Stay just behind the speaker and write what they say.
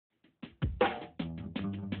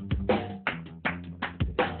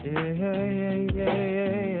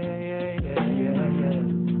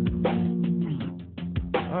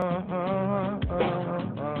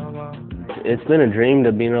It's been a dream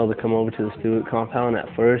to being able to come over to the Stewart compound.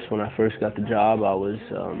 At first, when I first got the job, I was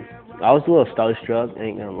a little starstruck,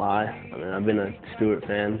 ain't gonna lie. I mean, I've been a Stewart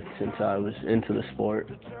fan since I was into the sport,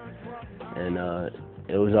 and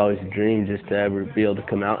it was always a dream just to ever be able to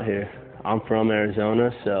come out here. I'm from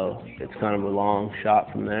Arizona, so it's kind of a long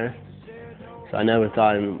shot from there. So I never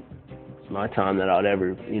thought in my time that I'd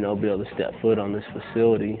ever, be able to step foot on this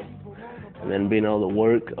facility, and then being able to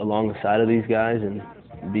work alongside of these guys and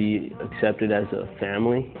be accepted as a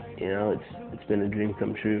family. It's been a dream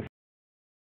come true.